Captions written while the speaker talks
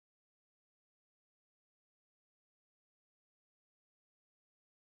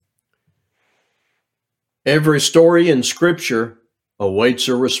Every story in Scripture awaits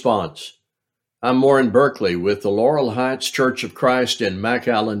a response. I'm Warren Berkeley with the Laurel Heights Church of Christ in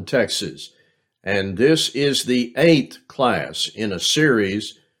McAllen, Texas, and this is the 8th class in a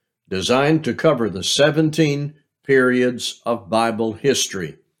series designed to cover the 17 periods of Bible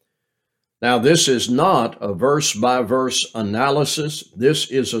history. Now, this is not a verse-by-verse analysis.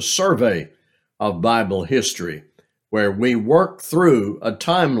 This is a survey of Bible history, where we work through a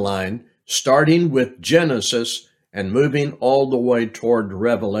timeline starting with Genesis and moving all the way toward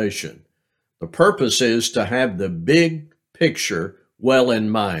Revelation. The purpose is to have the big picture well in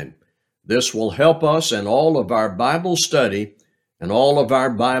mind. This will help us in all of our Bible study and all of our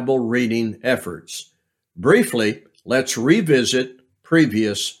Bible reading efforts. Briefly, let's revisit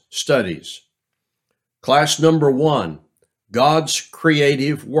previous studies. Class number 1, God's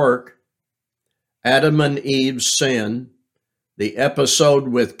creative work, Adam and Eve's sin, the episode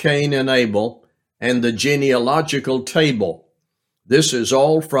with Cain and Abel, and the genealogical table. This is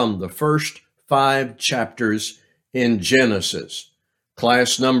all from the first 5 chapters in Genesis.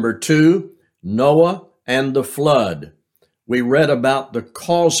 Class number 2, Noah and the flood. We read about the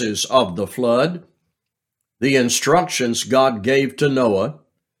causes of the flood, the instructions God gave to Noah,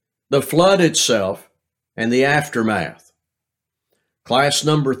 the flood itself, and the aftermath. Class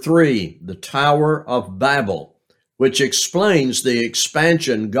number 3, the Tower of Babel, which explains the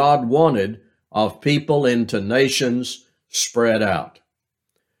expansion God wanted of people into nations spread out.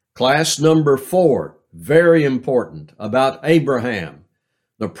 Class number 4, very important, about Abraham,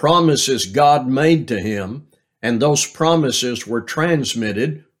 the promises God made to him, and those promises were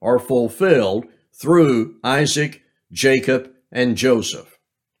transmitted or fulfilled through Isaac, Jacob, and Joseph.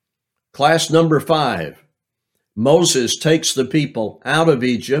 Class number 5, Moses takes the people out of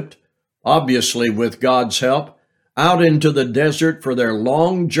Egypt, obviously with God's help, out into the desert for their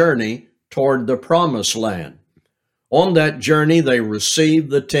long journey toward the promised land. On that journey, they receive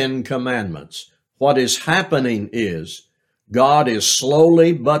the 10 commandments. What is happening is God is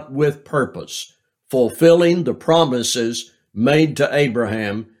slowly but with purpose fulfilling the promises made to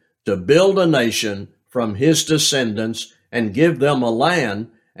Abraham to build a nation from his descendants and give them a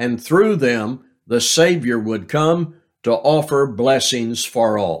land, and through them the Savior would come to offer blessings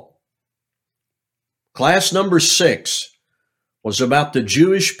for all. Class number 6 was about the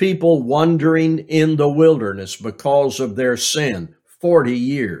Jewish people wandering in the wilderness because of their sin, 40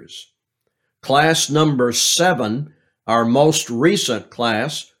 years. Class number 7, our most recent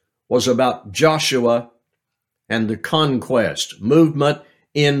class, was about Joshua and the conquest, movement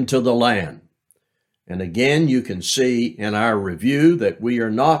into the land. And again, you can see in our review that we are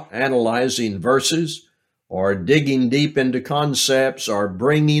not analyzing verses or digging deep into concepts or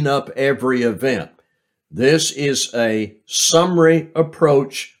bringing up every event. This is a summary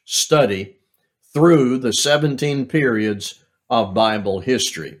approach study through the 17 periods of Bible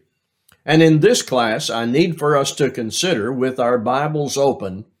history. And in this class, I need for us to consider, with our Bibles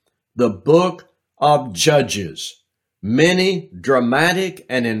open, the book of Judges. Many dramatic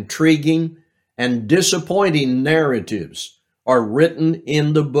and intriguing and disappointing narratives are written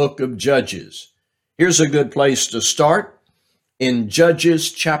in the book of Judges. Here's a good place to start in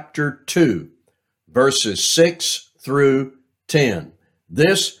Judges chapter 2. Verses 6 through 10.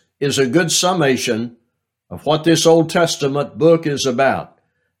 This is a good summation of what this Old Testament book is about.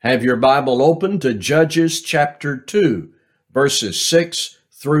 Have your Bible open to Judges chapter 2, verses 6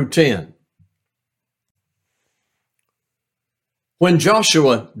 through 10. When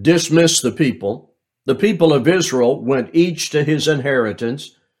Joshua dismissed the people of Israel went each to his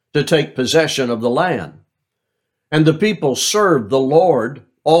inheritance to take possession of the land. And the people served the Lord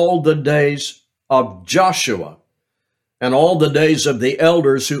all the days of Joshua, and all the days of the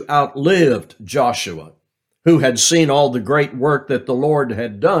elders who outlived Joshua, who had seen all the great work that the Lord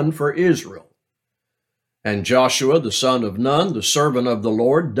had done for Israel. And Joshua, the son of Nun, the servant of the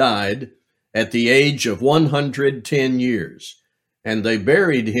Lord, died at the age of 110 years, and they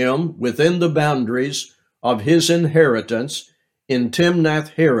buried him within the boundaries of his inheritance in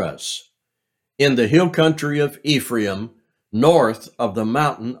Timnath-Heres, in the hill country of Ephraim, north of the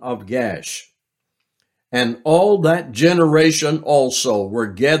mountain of Gash. And all that generation also were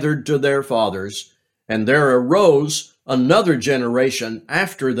gathered to their fathers, and there arose another generation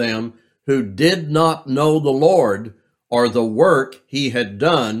after them who did not know the Lord or the work he had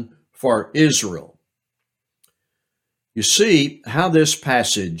done for Israel. You see how this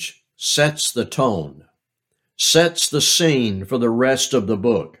passage sets the tone, sets the scene for the rest of the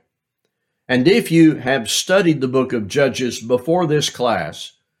book. And if you have studied the book of Judges before this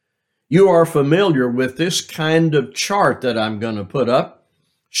class, you are familiar with this kind of chart that I'm going to put up,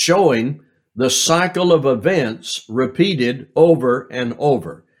 showing the cycle of events repeated over and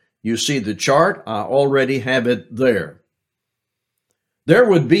over. You see the chart? I already have it there. There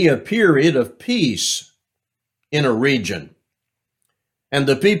would be a period of peace in a region, and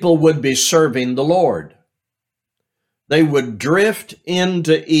the people would be serving the Lord. They would drift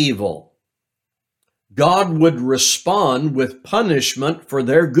into evil. God would respond with punishment for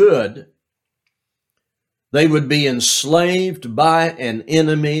their good. They would be enslaved by an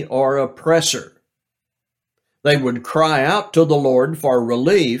enemy or oppressor. They would cry out to the Lord for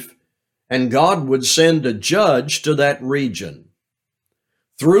relief, and God would send a judge to that region.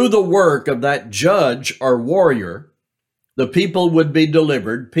 Through the work of that judge or warrior, the people would be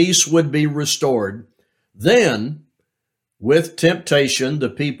delivered, peace would be restored. Then, with temptation, the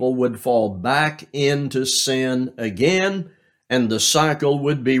people would fall back into sin again, and the cycle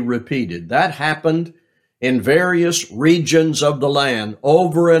would be repeated. That happened in various regions of the land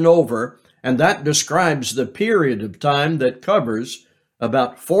over and over, and that describes the period of time that covers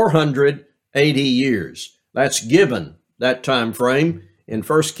about 480 years. That's given, that time frame, in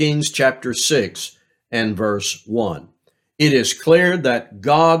 1 Kings chapter 6 and verse 1. It is clear that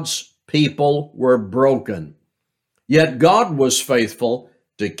God's people were broken, yet God was faithful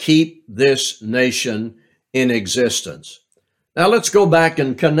to keep this nation in existence. Now let's go back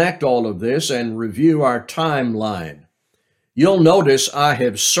and connect all of this and review our timeline. You'll notice I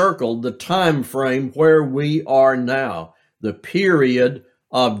have circled the time frame where we are now, the period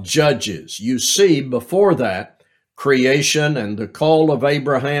of Judges. You see before that, creation and the call of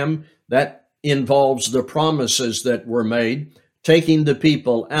Abraham, that involves the promises that were made, taking the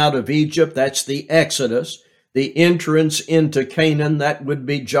people out of Egypt, that's the Exodus, the entrance into Canaan, that would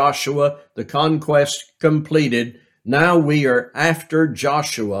be Joshua, the conquest completed. Now we are after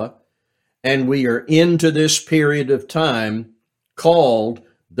Joshua, and we are into this period of time called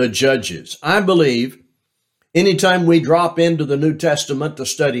the Judges. I believe anytime we drop into the New Testament to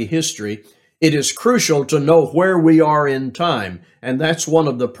study history, it is crucial to know where we are in time, and that's one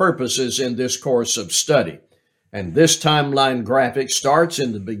of the purposes in this course of study. And this timeline graphic starts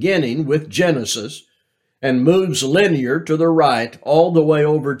in the beginning with Genesis and moves linear to the right all the way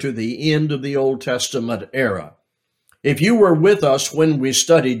over to the end of the Old Testament era. If you were with us when we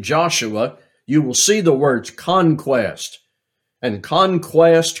studied Joshua, you will see the words conquest and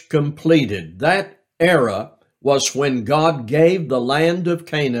conquest completed. That era was when God gave the land of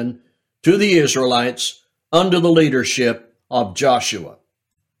Canaan to the Israelites under the leadership of Joshua.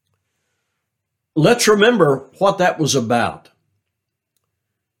 Let's remember what that was about,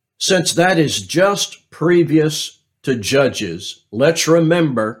 since that is just previous to Judges. Let's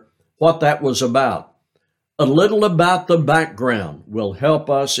remember what that was about. A little about the background will help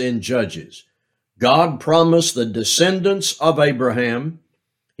us in Judges. God promised the descendants of Abraham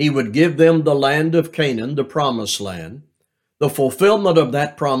He would give them the land of Canaan, the promised land. The fulfillment of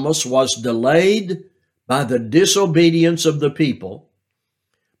that promise was delayed by the disobedience of the people,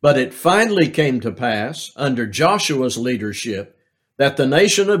 but it finally came to pass under Joshua's leadership that the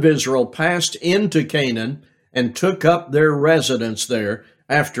nation of Israel passed into Canaan and took up their residence there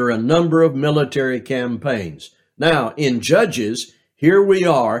after a number of military campaigns. Now, in Judges, here we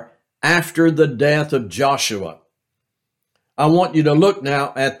are after the death of Joshua. I want you to look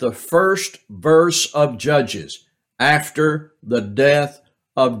now at the first verse of Judges, after the death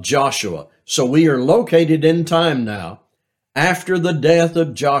of Joshua. So we are located in time now, after the death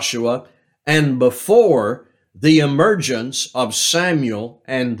of Joshua and before the emergence of Samuel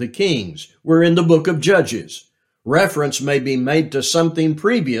and the kings. We're in the book of Judges. Reference may be made to something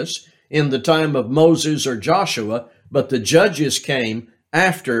previous in the time of Moses or Joshua, but the Judges came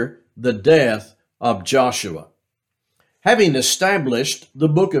after the death of Joshua. Having established the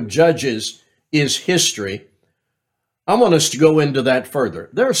book of Judges is history, I want us to go into that further.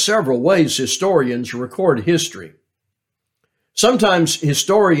 There are several ways historians record history. Sometimes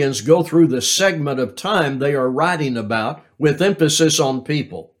historians go through the segment of time they are writing about with emphasis on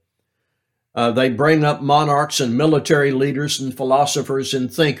people. They bring up monarchs and military leaders and philosophers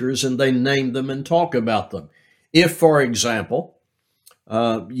and thinkers, and they name them and talk about them. If, for example,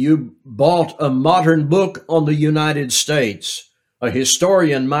 you bought a modern book on the United States, a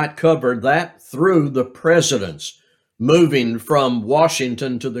historian might cover that through the presidents, moving from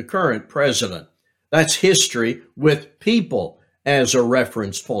Washington to the current president. That's history with people as a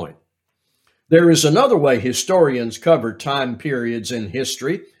reference point. There is another way historians cover time periods in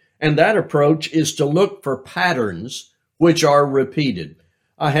history, and that approach is to look for patterns which are repeated.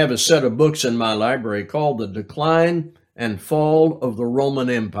 I have a set of books in my library called The Decline and Fall of the Roman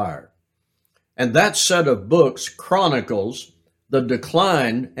Empire. And that set of books chronicles the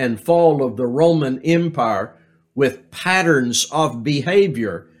decline and fall of the Roman Empire with patterns of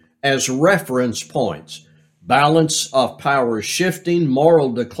behavior as reference points. Balance of power shifting,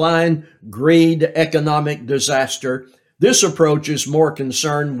 moral decline, greed, economic disaster. This approach is more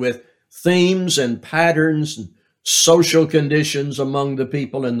concerned with themes and patterns and social conditions among the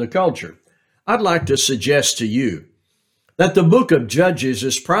people in the culture. I'd like to suggest to you that the book of Judges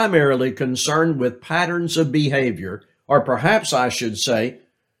is primarily concerned with patterns of behavior, or perhaps I should say,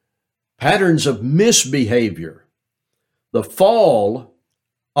 patterns of misbehavior. The fall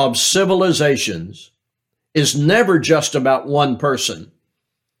of civilizations is never just about one person,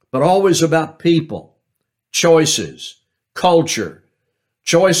 but always about people, choices, culture,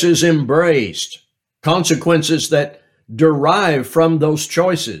 choices embraced, consequences that derive from those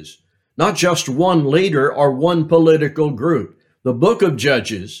choices, not just one leader or one political group. The book of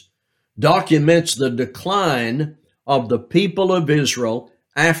Judges documents the decline of the people of Israel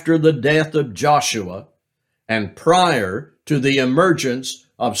after the death of Joshua and prior to the emergence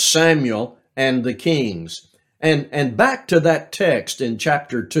of Samuel and the kings. And back to that text in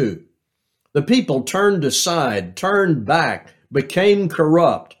chapter 2. The people turned aside, turned back, became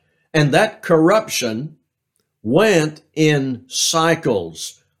corrupt, and that corruption went in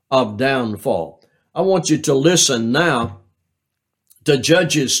cycles of downfall. I want you to listen now to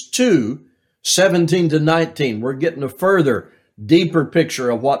Judges 2, 17 to 19. We're getting a further, deeper picture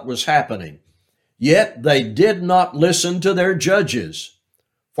of what was happening. Yet they did not listen to their judges,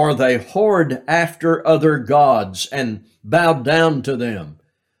 for they whored after other gods and bowed down to them.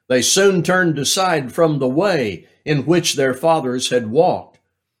 They soon turned aside from the way in which their fathers had walked,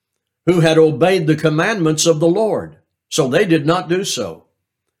 who had obeyed the commandments of the Lord. So they did not do so.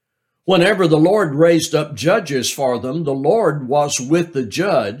 Whenever the Lord raised up judges for them, the Lord was with the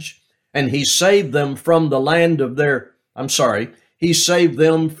judge, and he saved them from the he saved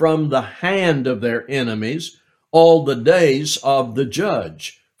them from the hand of their enemies all the days of the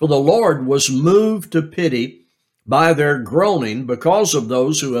judge. For the Lord was moved to pity by their groaning because of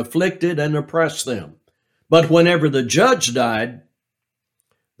those who afflicted and oppressed them. But whenever the judge died,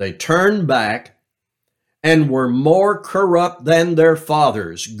 they turned back and were more corrupt than their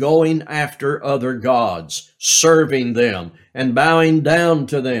fathers, going after other gods, serving them and bowing down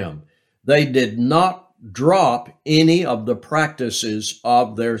to them. They did not drop any of the practices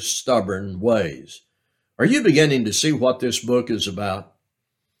of their stubborn ways. Are you beginning to see what this book is about?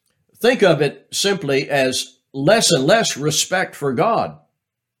 Think of it simply as less and less respect for God,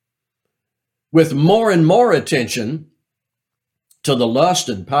 with more and more attention to the lust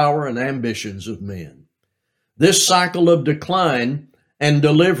and power and ambitions of men. This cycle of decline and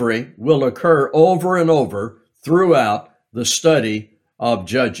delivery will occur over and over throughout the study of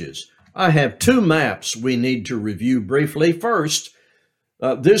Judges. I have two maps we need to review briefly. First,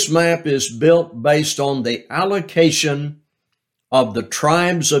 this map is built based on the allocation of the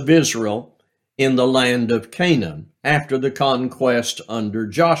tribes of Israel in the land of Canaan after the conquest under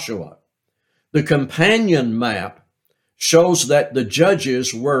Joshua. The companion map shows that the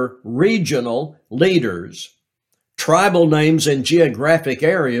judges were regional leaders. Tribal names and geographic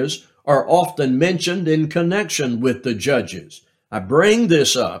areas are often mentioned in connection with the judges. I bring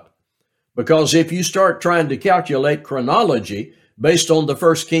this up because if you start trying to calculate chronology based on the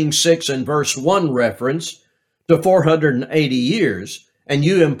 1 Kings 6 and verse 1 reference to 480 years, and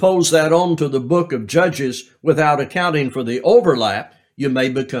you impose that onto the book of Judges without accounting for the overlap, you may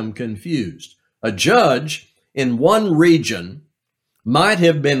become confused. A judge in one region might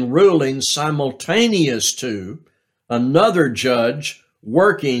have been ruling simultaneous to another judge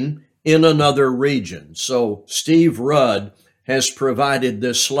working in another region. So Steve Rudd has provided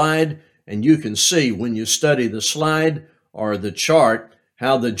this slide, and you can see when you study the slide or the chart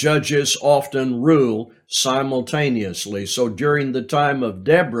how the judges often rule simultaneously. So during the time of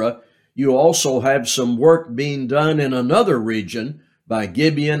Deborah, you also have some work being done in another region by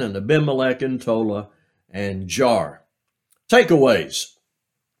Gibeon and Abimelech and Tola and Jar. Takeaways.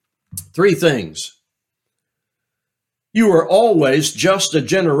 Three things. You are always just a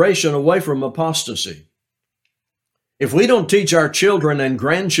generation away from apostasy. If we don't teach our children and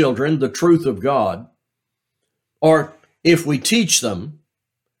grandchildren the truth of God, or if we teach them,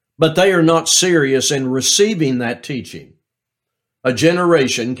 but they are not serious in receiving that teaching, a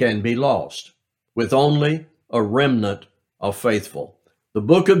generation can be lost with only a remnant of faithful. The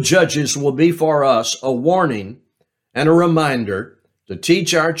book of Judges will be for us a warning and a reminder to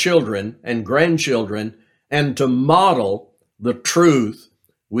teach our children and grandchildren and to model the truth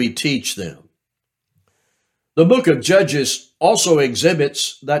we teach them. The book of Judges also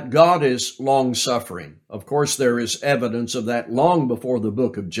exhibits that God is long-suffering. Of course, there is evidence of that long before the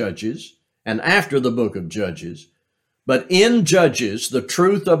book of Judges and after the book of Judges. But in Judges, the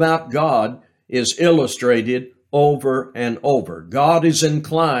truth about God is illustrated over and over. God is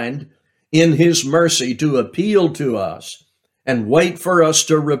inclined in his mercy to appeal to us and wait for us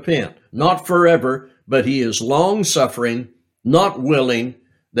to repent. Not forever, but he is long-suffering, not willing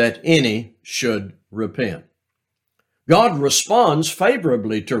that any should repent. God responds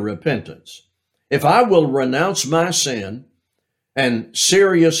favorably to repentance. If I will renounce my sin and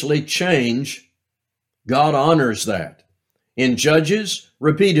seriously change, God honors that. In Judges,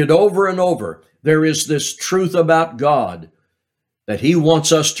 repeated over and over, there is this truth about God that he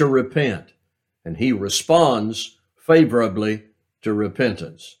wants us to repent, and he responds favorably to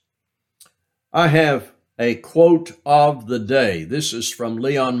repentance. I have a quote of the day. This is from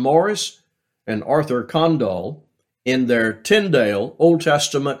Leon Morris and Arthur Kondal in their Tyndale Old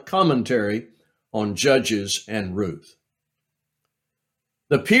Testament commentary on Judges and Ruth.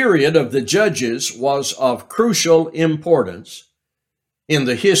 The period of the Judges was of crucial importance in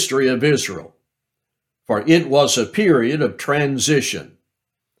the history of Israel, for it was a period of transition.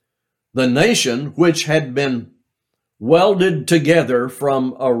 The nation, which had been welded together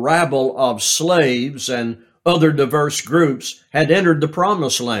from a rabble of slaves and other diverse groups, had entered the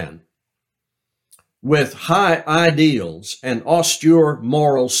Promised Land with high ideals and austere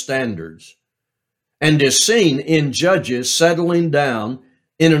moral standards, and is seen in Judges settling down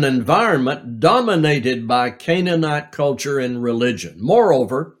in an environment dominated by Canaanite culture and religion.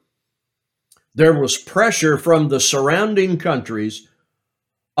 Moreover, there was pressure from the surrounding countries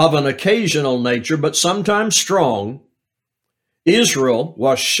of an occasional nature, but sometimes strong. Israel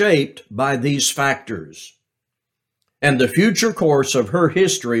was shaped by these factors, and the future course of her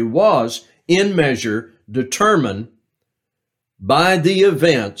history was, in measure, determined by the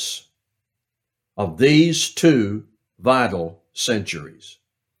events of these two vital centuries.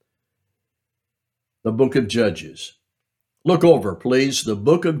 The book of Judges. Look over, please, the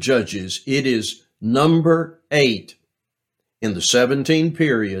book of Judges. It is number 8 in the 17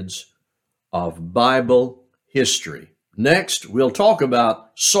 periods of Bible history. Next, we'll talk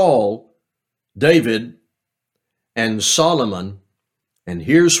about Saul, David, and Solomon. And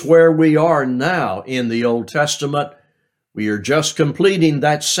here's where we are now in the Old Testament. We are just completing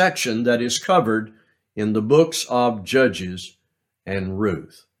that section that is covered in the books of Judges and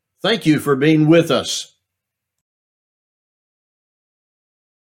Ruth. Thank you for being with us.